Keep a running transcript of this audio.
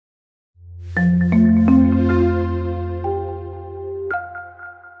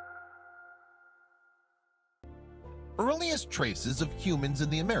Earliest traces of humans in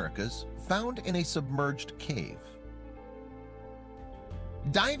the Americas found in a submerged cave.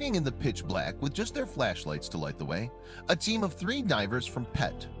 Diving in the pitch black with just their flashlights to light the way, a team of 3 divers from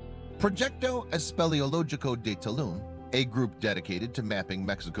PET, Projecto Espeleológico de Tulum, a group dedicated to mapping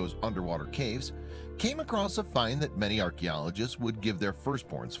Mexico's underwater caves, came across a find that many archaeologists would give their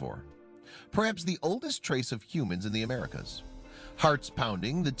firstborns for. Perhaps the oldest trace of humans in the Americas. Hearts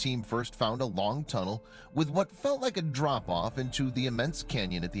pounding, the team first found a long tunnel with what felt like a drop-off into the immense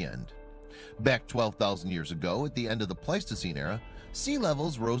canyon at the end. Back 12,000 years ago, at the end of the Pleistocene era, sea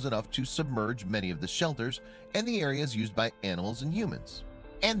levels rose enough to submerge many of the shelters and the areas used by animals and humans.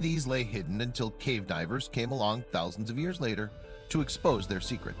 And these lay hidden until cave divers came along thousands of years later to expose their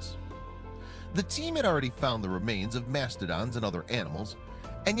secrets. The team had already found the remains of mastodons and other animals,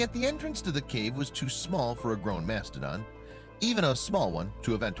 and yet the entrance to the cave was too small for a grown mastodon, even a small one,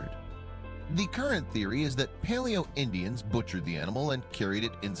 to have entered. The current theory is that Paleo-Indians butchered the animal and carried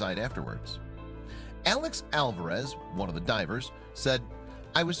it inside afterwards. Alex Alvarez, one of the divers, said,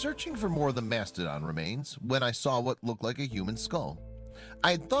 "I was searching for more of the mastodon remains when I saw what looked like a human skull. I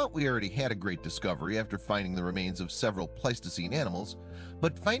had thought we already had a great discovery after finding the remains of several Pleistocene animals,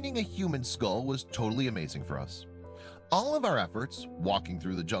 but finding a human skull was totally amazing for us. All of our efforts, walking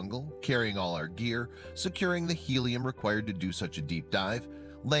through the jungle, carrying all our gear, securing the helium required to do such a deep dive,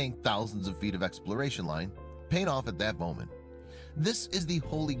 laying thousands of feet of exploration line, paid off at that moment. This is the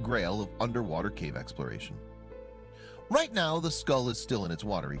holy grail of underwater cave exploration." Right now, the skull is still in its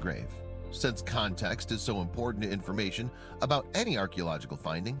watery grave. Since context is so important to information about any archaeological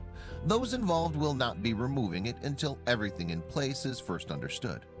finding, those involved will not be removing it until everything in place is first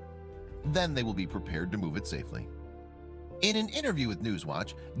understood. Then they will be prepared to move it safely. In an interview with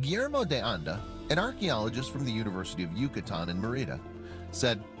Newswatch, Guillermo de Anda, an archaeologist from the University of Yucatan in Merida,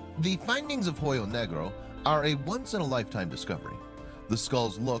 said, "The findings of Hoyo Negro are a once-in-a-lifetime discovery. The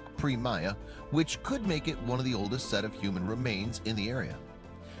skulls look pre-Maya, which could make it one of the oldest set of human remains in the area.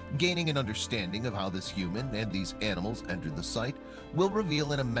 Gaining an understanding of how this human and these animals entered the site will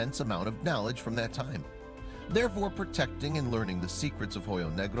reveal an immense amount of knowledge from that time. Therefore, protecting and learning the secrets of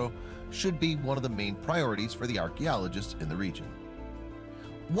Hoyo Negro should be one of the main priorities for the archaeologists in the region."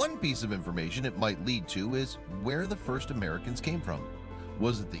 One piece of information it might lead to is where the first Americans came from.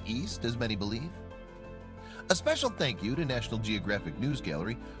 Was it the East, as many believe? A special thank you to National Geographic News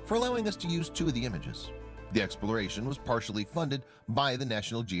Gallery for allowing us to use 2 of the images. The exploration was partially funded by the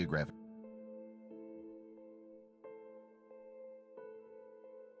National Geographic